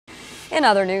In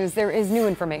other news, there is new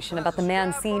information about the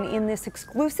man seen in this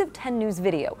exclusive 10 News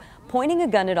video, pointing a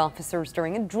gun at officers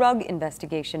during a drug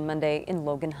investigation Monday in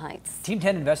Logan Heights. Team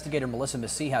 10 investigator Melissa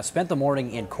Messiha spent the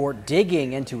morning in court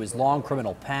digging into his long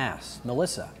criminal past.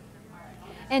 Melissa.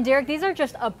 And Derek, these are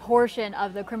just a portion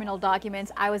of the criminal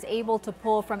documents I was able to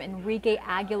pull from Enrique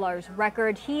Aguilar's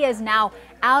record. He is now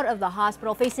out of the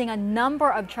hospital facing a number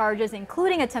of charges,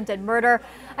 including attempted murder.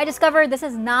 I discovered this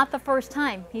is not the first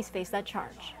time he's faced that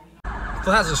charge.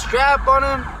 Still has a strap on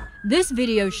him. This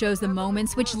video shows the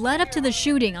moments which led up to the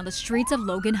shooting on the streets of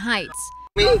Logan Heights.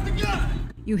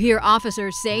 You hear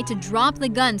officers say to drop the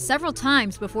gun several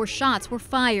times before shots were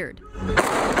fired.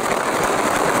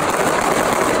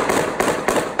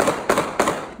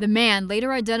 The man,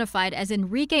 later identified as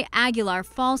Enrique Aguilar,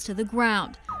 falls to the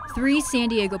ground. 3 San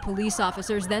Diego police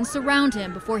officers then surround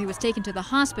him before he was taken to the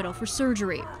hospital for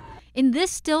surgery. In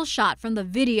this still shot from the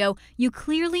video, you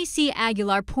clearly see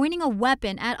Aguilar pointing a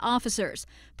weapon at officers.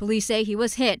 Police say he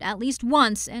was hit at least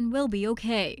once and will be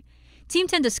okay. Team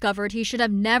 10 discovered he should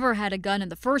have never had a gun in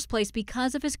the first place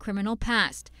because of his criminal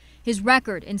past. His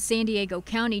record in San Diego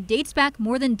County dates back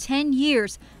more than 10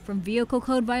 years, from vehicle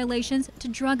code violations to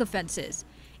drug offenses.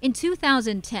 In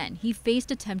 2010, he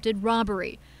faced attempted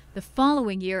robbery. The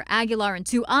following year, Aguilar and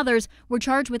 2 others were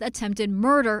charged with attempted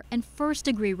murder and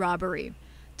first-degree robbery.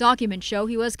 Documents show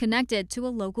he was connected to a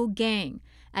local gang.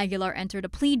 Aguilar entered a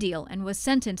plea deal and was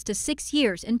sentenced to 6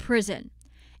 years in prison.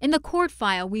 In the court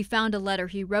file, we found a letter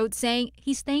he wrote saying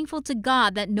he's thankful to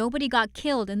God that nobody got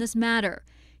killed in this matter.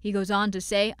 He goes on to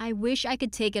say, "I wish I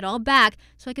could take it all back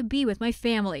so I could be with my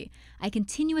family. I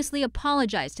continuously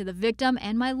apologize to the victim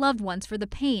and my loved ones for the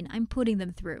pain I'm putting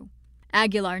them through."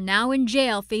 Aguilar, now in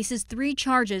jail, faces 3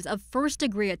 charges of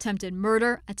first-degree attempted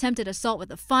murder, attempted assault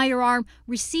with a firearm,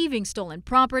 receiving stolen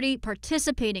property,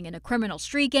 participating in a criminal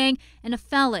street gang, and a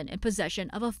felon in possession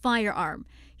of a firearm.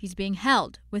 He's being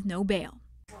held with no bail.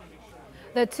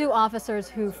 The 2 officers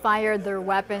who fired their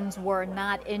weapons were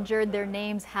not injured. Their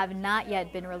names have not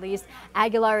yet been released.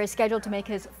 Aguilar is scheduled to make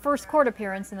his first court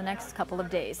appearance in the next couple of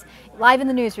days. Live in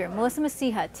the newsroom, Melissa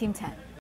Messiha, Team 10.